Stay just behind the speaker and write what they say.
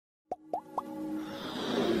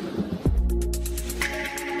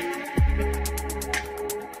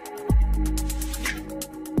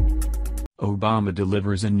Obama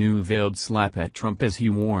delivers a new veiled slap at Trump as he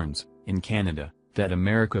warns, in Canada, that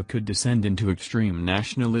America could descend into extreme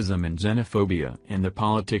nationalism and xenophobia and the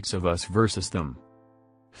politics of us versus them.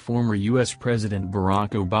 Former U.S. President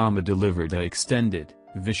Barack Obama delivered a extended,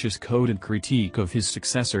 vicious-coded critique of his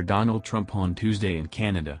successor Donald Trump on Tuesday in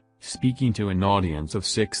Canada, speaking to an audience of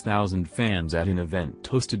 6,000 fans at an event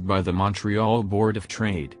hosted by the Montreal Board of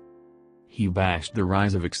Trade. He bashed the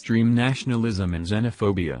rise of extreme nationalism and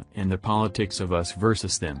xenophobia and the politics of us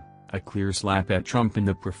versus them, a clear slap at Trump in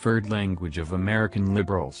the preferred language of American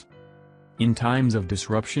liberals. In times of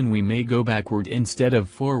disruption we may go backward instead of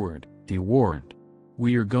forward, he warned.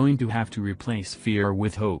 We are going to have to replace fear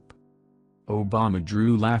with hope. Obama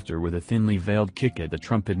drew laughter with a thinly veiled kick at the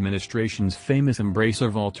Trump administration's famous embrace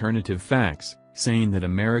of alternative facts, saying that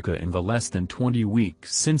America in the less than 20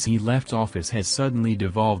 weeks since he left office has suddenly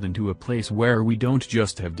devolved into a place where we don't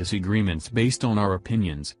just have disagreements based on our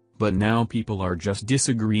opinions, but now people are just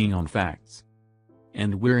disagreeing on facts.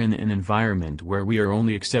 And we're in an environment where we are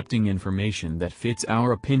only accepting information that fits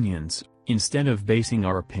our opinions, instead of basing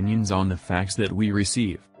our opinions on the facts that we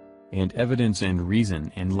receive, and evidence and reason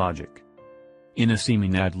and logic. In a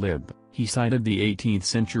seeming ad-lib, he cited the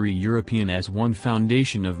 18th-century European as one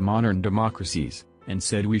foundation of modern democracies, and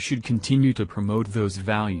said we should continue to promote those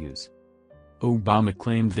values. Obama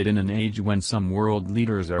claimed that in an age when some world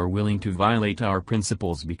leaders are willing to violate our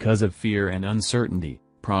principles because of fear and uncertainty,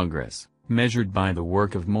 progress, measured by the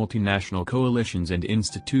work of multinational coalitions and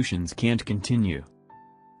institutions, can't continue.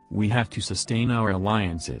 We have to sustain our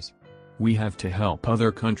alliances. We have to help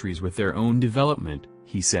other countries with their own development,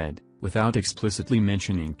 he said, without explicitly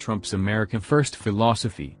mentioning Trump's America First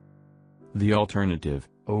philosophy. The alternative,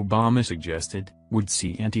 Obama suggested, would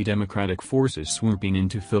see anti-democratic forces swooping in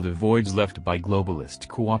to fill the voids left by globalist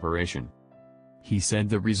cooperation. He said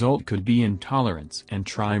the result could be intolerance and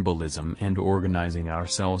tribalism and organizing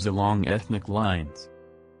ourselves along ethnic lines.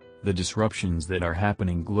 The disruptions that are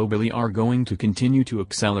happening globally are going to continue to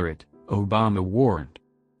accelerate, Obama warned.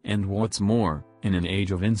 And what's more, in an age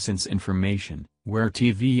of instant information, where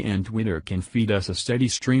TV and Twitter can feed us a steady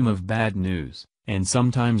stream of bad news, and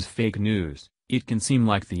sometimes fake news, it can seem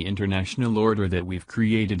like the international order that we've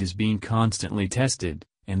created is being constantly tested,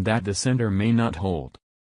 and that the center may not hold.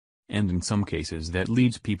 And in some cases that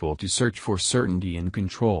leads people to search for certainty and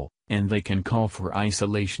control, and they can call for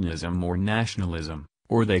isolationism or nationalism,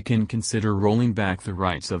 or they can consider rolling back the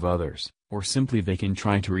rights of others, or simply they can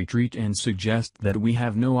try to retreat and suggest that we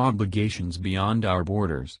have no obligations beyond our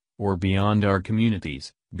borders, or beyond our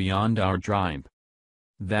communities, beyond our tribe.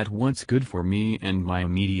 That what's good for me and my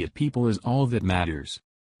immediate people is all that matters.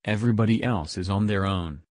 Everybody else is on their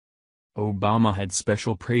own. Obama had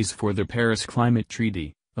special praise for the Paris Climate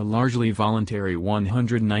Treaty, a largely voluntary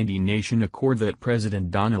 190-nation accord that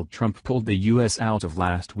President Donald Trump pulled the U.S. out of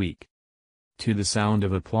last week. To the sound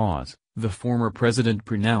of applause, the former president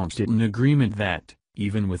pronounced it an agreement that,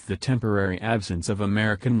 even with the temporary absence of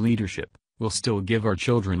American leadership, will still give our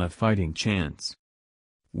children a fighting chance.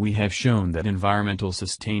 We have shown that environmental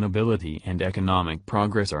sustainability and economic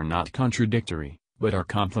progress are not contradictory, but are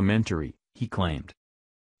complementary, he claimed.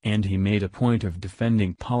 And he made a point of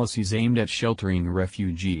defending policies aimed at sheltering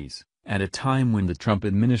refugees, at a time when the Trump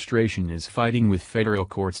administration is fighting with federal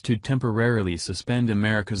courts to temporarily suspend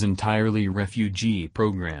America's entirely refugee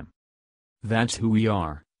program. That's who we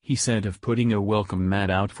are, he said, of putting a welcome mat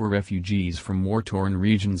out for refugees from war-torn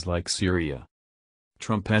regions like Syria.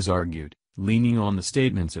 Trump has argued, leaning on the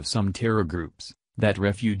statements of some terror groups, that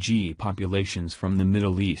refugee populations from the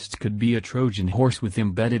Middle East could be a Trojan horse with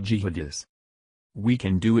embedded jihadists. We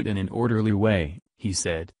can do it in an orderly way, he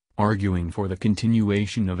said, arguing for the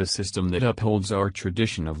continuation of a system that upholds our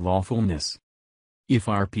tradition of lawfulness. If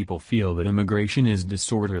our people feel that immigration is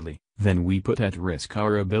disorderly, then we put at risk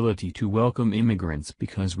our ability to welcome immigrants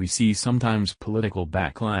because we see sometimes political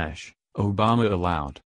backlash, Obama allowed.